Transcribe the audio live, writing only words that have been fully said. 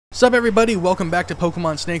Sup everybody, welcome back to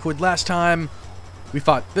Pokemon Snakewood. Last time, we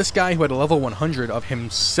fought this guy who had a level 100 of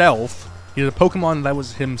himself. He had a Pokemon that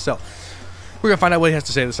was himself. We're gonna find out what he has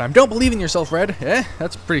to say this time. Don't believe in yourself, Red.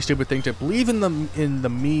 That's a pretty stupid thing to believe in the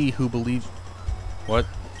me who believes... What?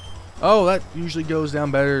 Oh, that usually goes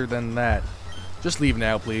down better than that. Just leave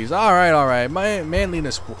now, please. Alright. My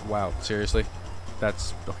manliness... Wow, seriously?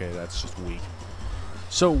 That's... Okay, that's just weak.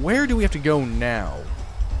 So, where do we have to go now?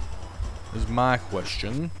 Is my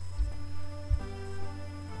question.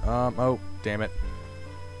 Oh, damn it.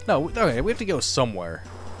 No, okay, we have to go somewhere.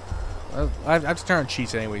 I have to turn on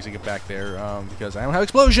cheats anyways to get back there, because I don't have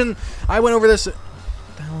explosion! I went over this... What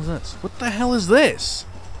the hell is this? What the hell is this?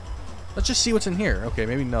 Let's just see what's in here. Okay,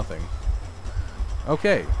 maybe nothing.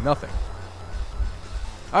 Okay, nothing.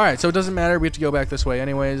 Alright, so it doesn't matter, we have to go back this way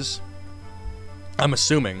anyways. I'm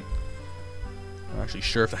assuming. I'm not actually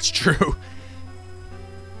sure if that's true.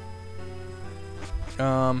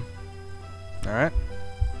 Alright.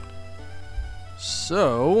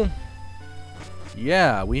 So,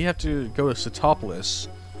 yeah, we have to go to Setopolis.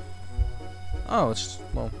 Oh, it's,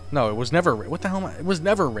 well, no, it was never, what the hell it was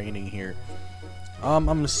never raining here. I'm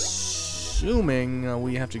assuming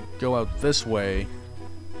we have to go out this way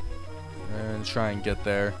and try and get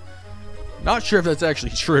there. Not sure if that's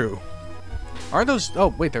actually true. Aren't those,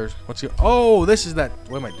 oh, wait, there's, what's going, oh, this is that,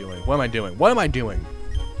 what am I doing? What am I doing? What am I doing?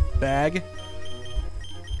 Bag.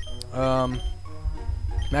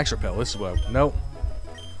 Max Repel, this is what, nope.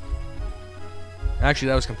 Actually,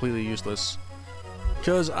 that was completely useless.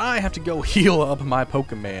 Because I have to go heal up my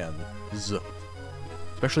Pokemon.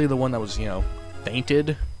 Especially the one that was, you know,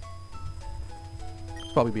 fainted.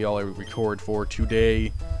 That'll probably be all I record for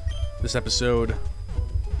today, this episode.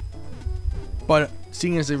 But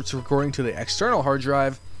seeing as it's recording to the external hard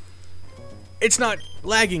drive, it's not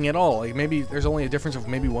lagging at all. Like, maybe there's only a difference of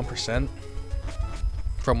maybe 1%.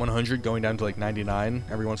 From 100 going down to like 99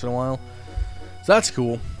 every once in a while. So that's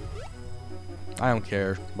cool. I don't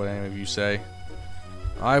care what any of you say.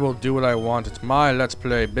 I will do what I want. It's my Let's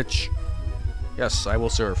Play, bitch. Yes, I will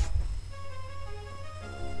surf.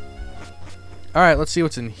 Alright, let's see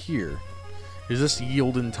what's in here. Is this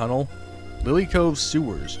Yielden Tunnel? Lily Cove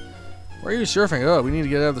Sewers. Where are you surfing? Oh, we need to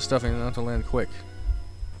get out of the stuff and have to land quick.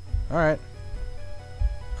 Alright.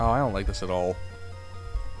 Oh, I don't like this at all.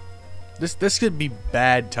 This could be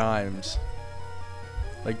bad times.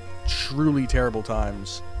 Like, truly terrible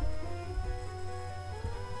times.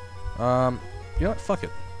 You know what? Fuck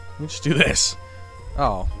it. Let me just do this.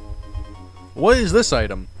 Oh. What is this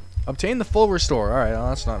item? Obtain the full restore. Alright, well,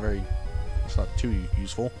 that's not too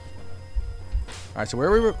useful. Alright, so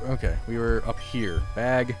where we were... Okay, we were up here.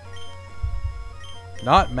 Bag.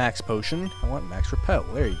 Not max potion. I want max repel.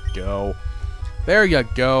 There you go. There you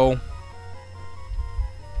go.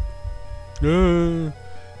 Go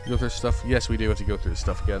through stuff. Yes, we do have to go through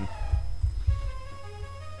stuff again.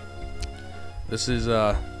 This is,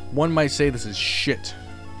 one might say this is shit.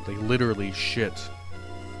 Like, literally shit.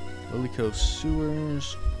 Lily Cove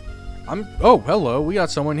Sewers. Oh, hello. We got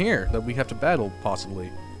someone here that we have to battle,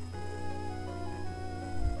 possibly.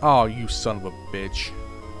 Oh, you son of a bitch.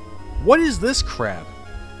 What is this crap?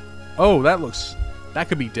 Oh, that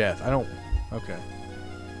could be death. I don't... Okay.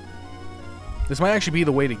 This might actually be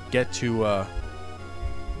the way to get to,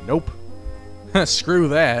 Nope. Screw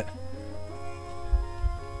that.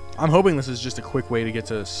 I'm hoping this is just a quick way to get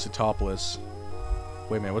to Setopolis.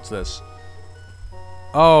 Wait a minute, what's this?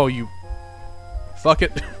 Oh, you... Fuck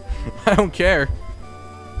it. I don't care.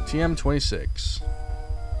 TM26.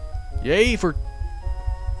 Yay for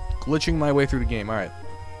glitching my way through the game. Alright.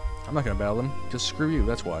 I'm not gonna battle them. Just screw you,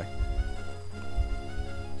 that's why.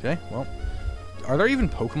 Okay, well... Are there even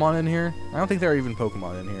Pokemon in here? I don't think there are even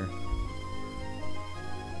Pokemon in here.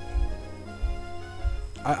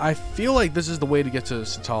 I feel like this is the way to get to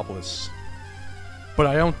Setopolis. But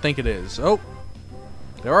I don't think it is. Oh!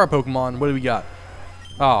 There are Pokemon. What do we got?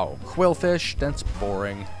 Oh, Quillfish. That's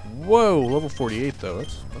boring. Whoa! Level 48, though.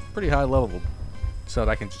 That's pretty high level. So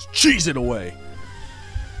that I can just cheese it away.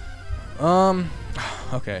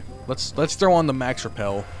 Okay. Let's throw on the Max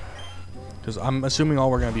Repel. Because I'm assuming all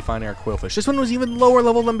we're going to be finding are Quillfish. This one was even lower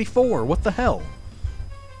level than before. What the hell?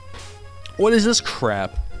 What is this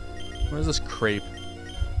crap? What is this crepe?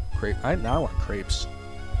 Now I want crepes.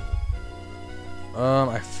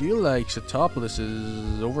 I feel like Setopolis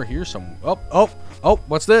is over here somewhere. Oh,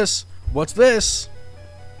 what's this? What's this?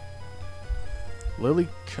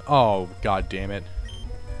 Oh, god damn it.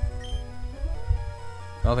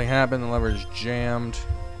 Nothing happened, the lever's jammed.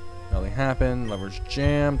 Nothing happened, lever's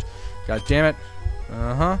jammed. God damn it.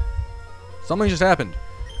 Uh-huh. Something just happened.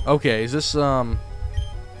 Okay, is this,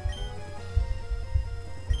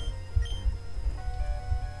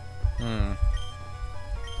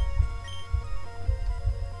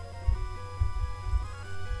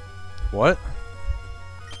 What?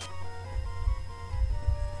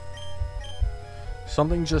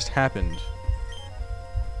 Something just happened.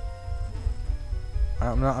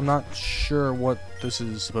 I'm not sure what this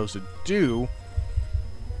is supposed to do.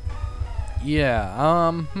 Yeah,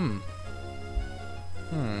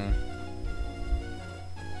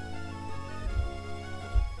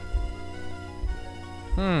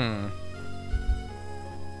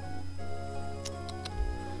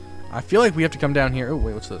 I feel like we have to come down here. Oh,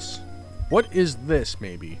 wait, what's this? What is this,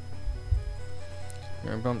 maybe?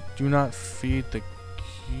 Do not feed the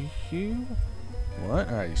queue? What?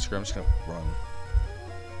 Alright, screw it, I'm just gonna run.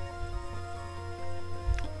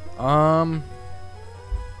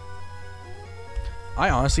 I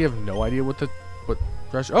honestly have no idea what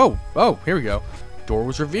oh, here we go. Door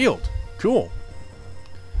was revealed. Cool.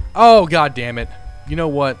 Oh, god damn it. You know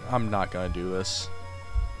what? I'm not gonna do this.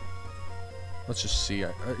 Let's just see.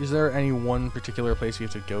 Is there any one particular place we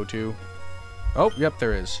have to go to? Oh, yep,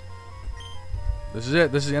 there is. This is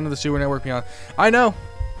it. This is the end of the sewer network beyond. I know.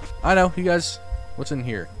 You guys, what's in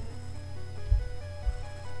here?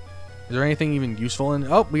 Is there anything even useful in?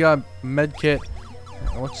 Oh, we got a med kit.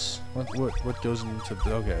 What goes into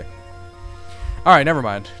the? Okay. All right, never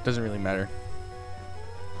mind. Doesn't really matter.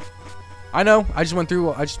 I know. I just went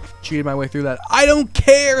through. I just cheated my way through that. I don't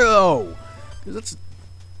care though. 'Cause that's.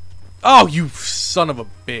 Oh, you son of a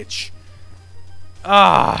bitch.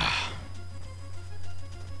 Ah.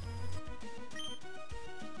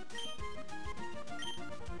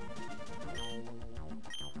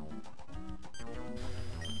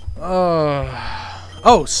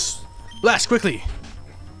 Oh, blast quickly.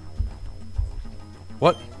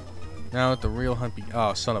 What? Now at the real hunt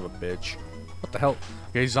oh, son of a bitch. What the hell?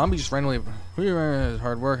 Okay, zombie just randomly.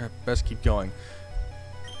 Hard work. I best keep going.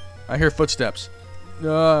 I hear footsteps.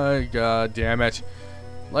 Oh, god damn it.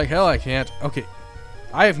 Like hell I can't. Okay.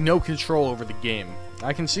 I have no control over the game.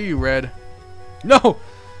 I can see you, Red. No!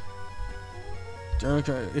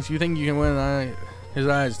 If you think you can win, his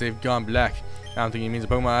eyes, they've gone black. I don't think he means a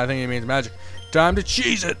Pokemon. I think he means magic. Time to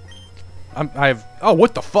cheese it! Oh,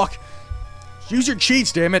 what the fuck? Use your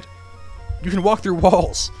cheats, damn it! You can walk through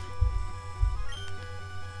walls.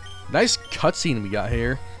 Nice cutscene we got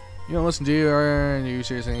here. You don't listen to you, or do you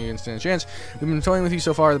seriously think you can stand a chance? We've been toying with you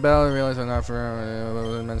so far. The battle. I realize I'm not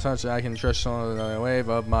for such. I can trust on the wave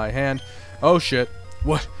of my hand. Oh shit!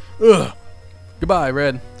 What? Ugh! Goodbye,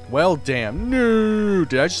 Red. Well, damn. No!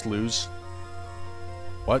 Did I just lose?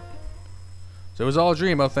 What? So it was all a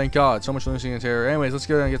dream. Oh, thank God. So much losing and terror. Anyways, let's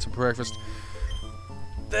go and get some breakfast.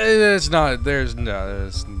 It's not. There's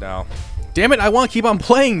no. Damn it! I want to keep on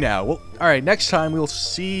playing now. Well, all right. Next time we'll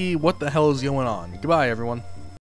see what the hell is going on. Goodbye, everyone.